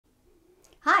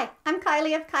Hi, I'm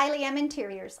Kylie of Kylie M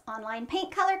Interiors, online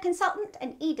paint color consultant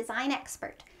and e-design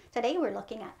expert. Today we're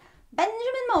looking at Benjamin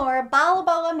Moore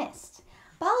Balboa Mist.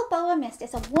 Balboa Mist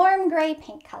is a warm gray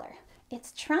paint color.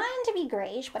 It's trying to be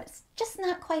greige, but it's just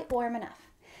not quite warm enough.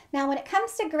 Now when it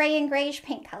comes to gray and greige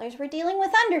paint colors, we're dealing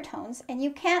with undertones and you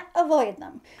can't avoid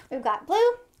them. We've got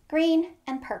blue, green,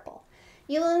 and purple.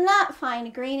 You will not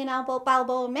find green in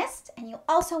Balboa Mist, and you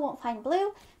also won't find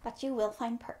blue, but you will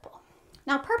find purple.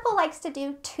 Now purple likes to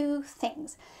do two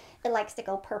things. It likes to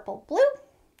go purple blue,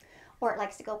 or it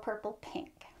likes to go purple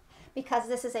pink. Because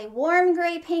this is a warm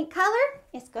gray paint color,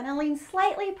 it's going to lean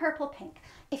slightly purple pink.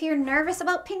 If you're nervous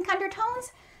about pink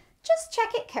undertones, just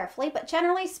check it carefully, but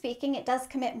generally speaking, it does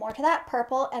commit more to that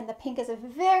purple, and the pink is a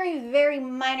very, very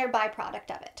minor byproduct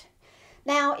of it.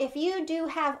 Now, if you do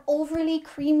have overly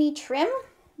creamy trim,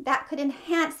 that could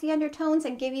enhance the undertones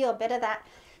and give you a bit of that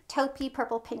taupey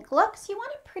purple pink look. So you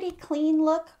want a pretty clean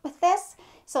look with this.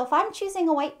 So if I'm choosing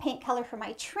a white paint color for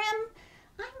my trim,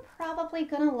 I'm probably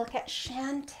going to look at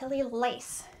Chantilly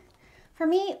lace. For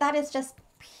me, that is just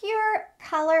pure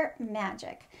color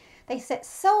magic. They sit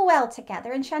so well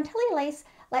together, and Chantilly lace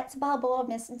lets Balboa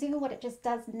Mist do what it just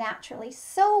does naturally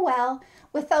so well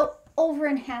without over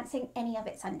enhancing any of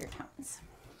its undertones.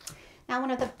 Now,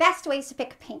 one of the best ways to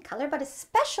pick a paint color, but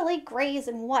especially grays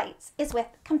and whites, is with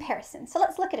comparison. So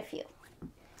let's look at a few.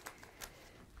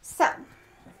 So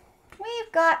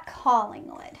we've got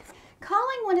Collingwood.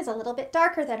 Collingwood is a little bit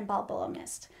darker than Balboa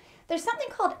Mist. There's something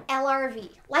called LRV,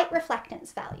 light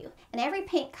reflectance value, and every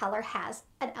paint color has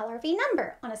an LRV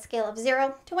number on a scale of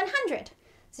 0 to 100.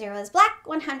 0 is black,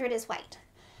 100 is white.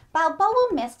 Balboa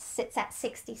Mist sits at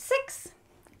 66.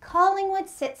 Collingwood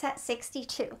sits at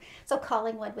 62. So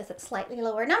Collingwood with its slightly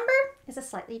lower number is a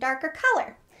slightly darker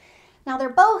color. Now they're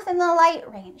both in the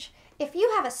light range. If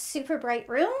you have a super bright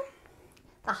room,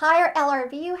 the higher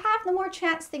LRV you have, the more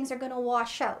chance things are going to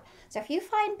wash out. So if you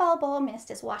find Balboa Mist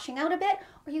is washing out a bit,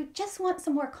 or you just want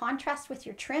some more contrast with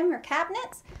your trim or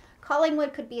cabinets,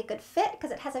 Collingwood could be a good fit because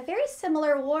it has a very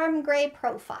similar warm gray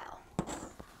profile.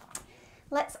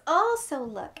 Let's also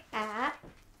look at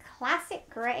Classic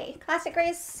Gray. Classic Gray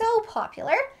is so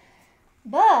popular,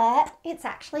 but it's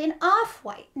actually an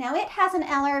off-white. Now it has an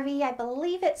LRV, I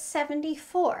believe it's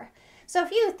 74. So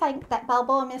if you think that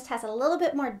Balboa Mist has a little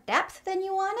bit more depth than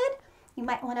you wanted, you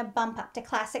might want to bump up to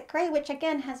Classic Gray, which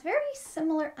again has very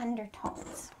similar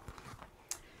undertones.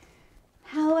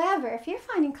 However, if you're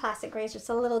finding Classic Gray is just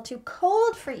a little too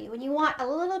cold for you and you want a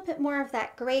little bit more of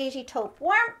that greigey taupe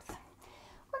warmth,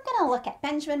 we're going to look at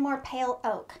Benjamin Moore Pale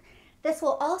Oak. This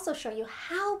will also show you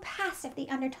how passive the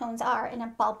undertones are in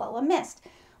a Balboa Mist.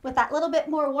 With that little bit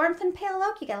more warmth in Pale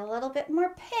Oak, you get a little bit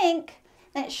more pink,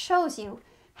 and it shows you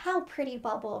how pretty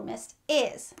Balboa Mist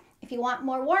is. If you want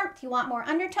more warmth, you want more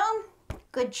undertone,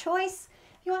 good choice.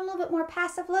 If you want a little bit more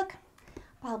passive look,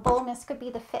 Balboa Mist could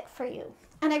be the fit for you.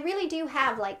 And I really do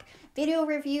have like video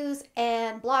reviews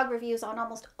and blog reviews on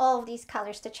almost all of these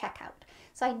colors to check out.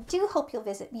 So I do hope you'll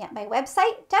visit me at my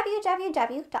website,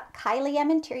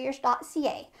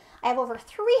 www.kylieminteriors.ca. I have over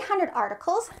 300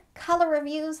 articles, color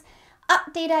reviews,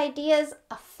 update ideas,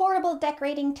 affordable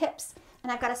decorating tips,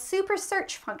 and I've got a super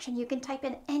search function. You can type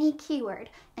in any keyword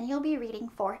and you'll be reading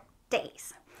for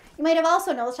days. You might have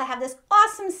also noticed I have this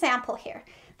awesome sample here.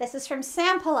 This is from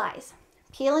Sample Eyes,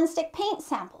 peel and stick paint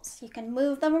samples. You can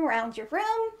move them around your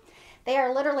room. They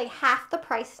are literally half the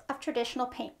price of traditional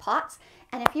paint pots.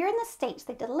 And if you're in the States,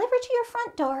 they deliver to your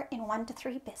front door in 1 to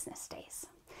 3 business days.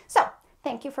 So,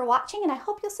 thank you for watching, and I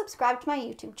hope you'll subscribe to my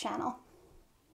YouTube channel.